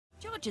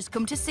George has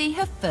come to see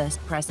her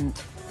first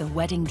present, the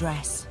wedding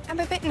dress.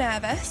 I'm a bit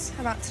nervous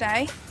about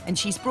today. And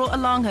she's brought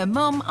along her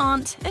mum,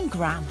 aunt and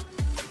gran.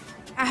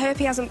 I hope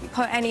he hasn't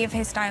put any of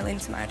his style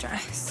into my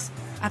dress.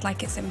 I'd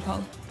like it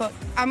simple. But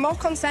I'm more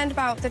concerned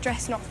about the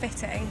dress not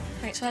fitting.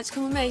 Right, so let's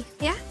come with me.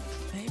 Yeah?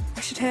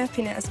 I should hope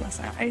he knows my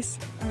size.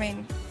 I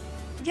mean,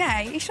 yeah,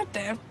 he should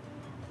do.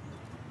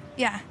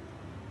 Yeah,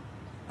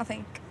 I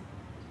think.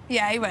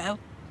 Yeah, he will. Are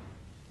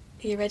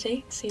you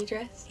ready to see your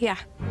dress? Yeah.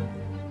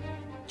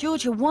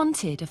 Georgia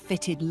wanted a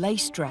fitted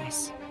lace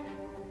dress.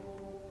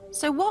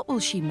 So what will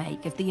she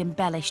make of the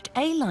embellished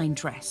A-line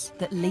dress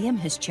that Liam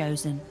has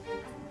chosen?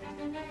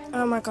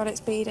 Oh my God, it's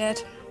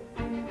beaded.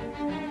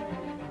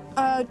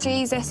 Oh,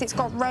 Jesus, it's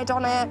got red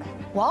on it.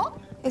 What?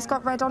 It's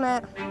got red on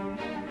it.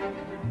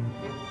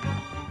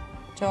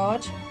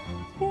 George?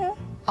 Yeah?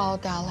 Oh,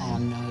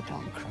 darling. Oh, no,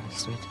 don't cry,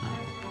 sweetheart.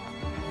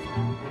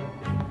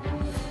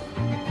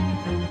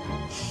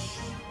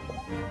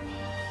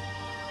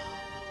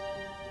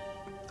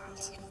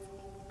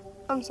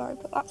 I'm sorry,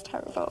 but that's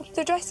terrible.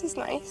 The dress is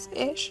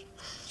nice-ish.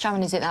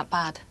 Sharon, is it that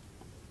bad?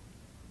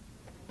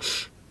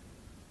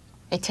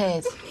 It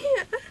is.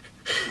 Yeah.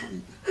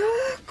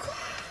 Oh,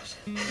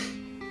 God.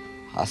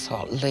 I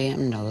thought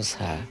Liam knows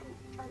her.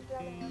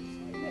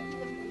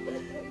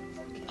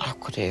 How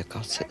could he have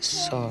got it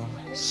so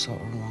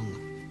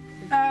wrong?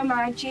 Oh,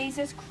 my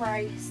Jesus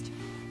Christ.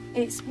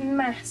 It's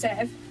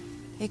massive.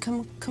 You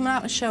come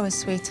out and show us,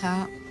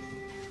 sweetheart.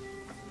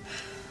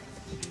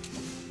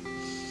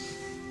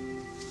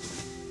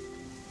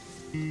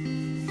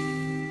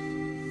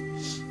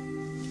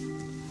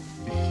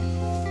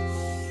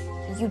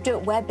 You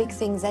don't wear big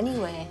things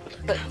anyway,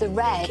 but the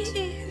red... It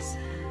is.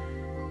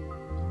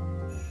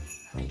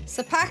 It's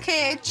a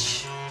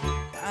package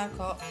that I've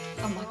got.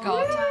 Oh, my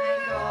God. Oh, my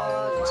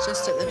God. It's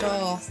just at the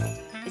door.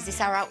 Is this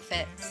our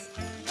outfits?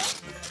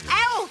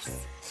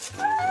 Elves!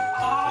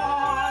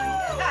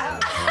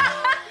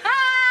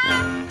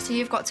 So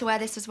you've got to wear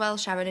this as well,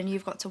 Sharon, and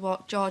you've got to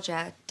walk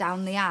Georgia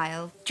down the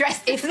aisle.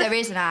 Dressed if there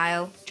is an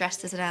aisle,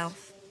 dressed as an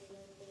elf.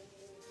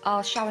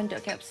 Oh, Sharon,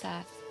 don't get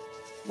upset.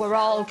 We're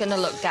all gonna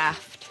look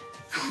daft.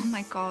 Oh,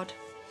 my God.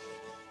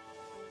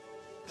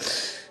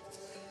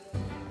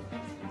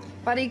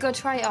 Why don't you go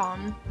try it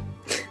on?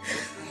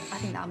 I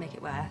think that'll make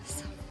it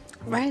worse.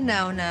 Right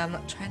now, no, I'm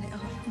not trying it on.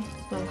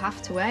 We'll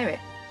have to wear it.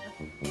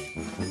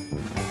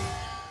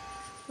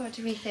 What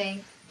do we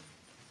think?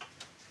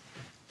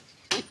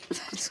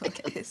 That's what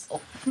it is.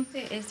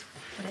 It is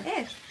what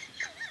it is.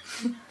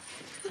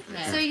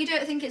 So you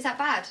don't think it's that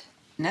bad?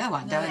 No,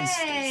 I don't.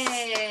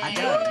 Hey. I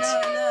don't.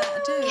 No, I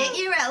do. Get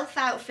your elf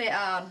outfit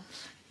on.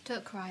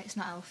 Don't cry, it's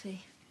not elfy.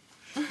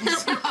 How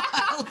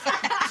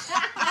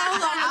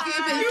long have you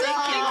been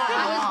thinking that?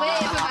 I was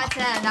waiting for my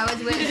turn. I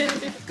was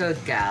waiting. Good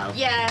girl.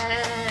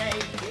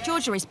 Yay!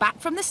 Georgia is back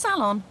from the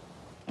salon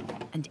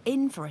and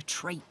in for a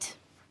treat.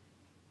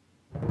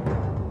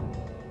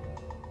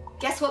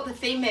 Guess what the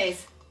theme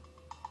is?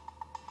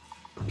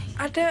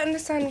 I don't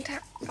understand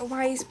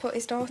why he's put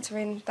his daughter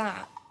in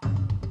that.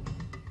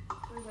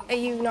 Are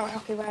you not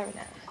happy wearing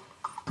it?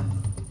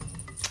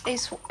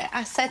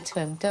 I said to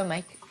him, don't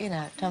make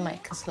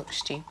us look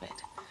stupid.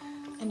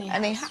 And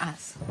he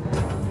has.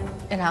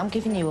 You know, I'm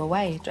giving you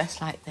away dressed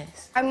like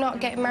this. I'm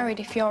not getting married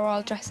if you're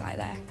all dressed like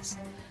this.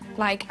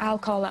 Like, I'll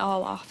call it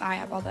all off. I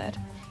ain't bothered.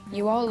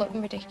 You all look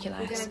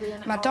ridiculous.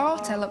 My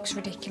daughter looks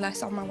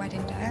ridiculous on my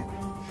wedding day.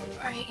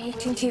 Right, you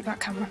can keep that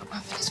camera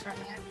up just for a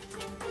minute.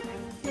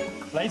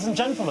 Ladies and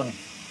gentlemen,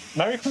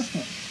 Merry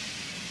Christmas.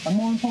 And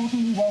more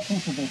importantly, welcome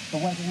to the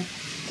wedding.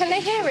 Can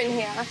they hear in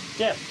here?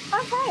 Yeah.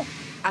 Okay.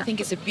 I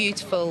think it's a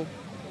beautiful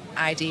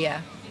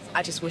idea.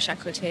 I just wish I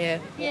could hear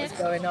what was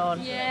going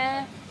on.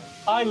 Yeah.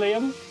 I,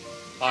 Liam,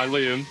 I,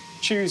 Liam,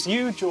 choose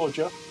you,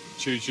 Georgia,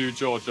 choose you,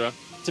 Georgia,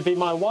 to be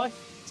my wife.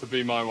 to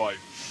be my wife.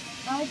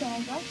 I,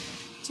 Georgia,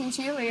 choose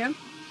you, Liam,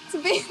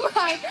 to be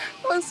my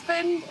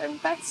husband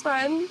and best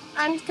friend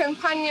and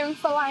companion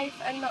for life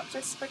and not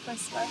just for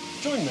Christmas.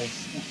 Join me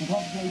in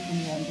congratulating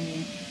you on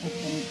being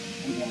husband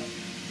and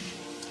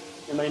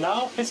wife. You may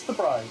now kiss the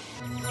bride.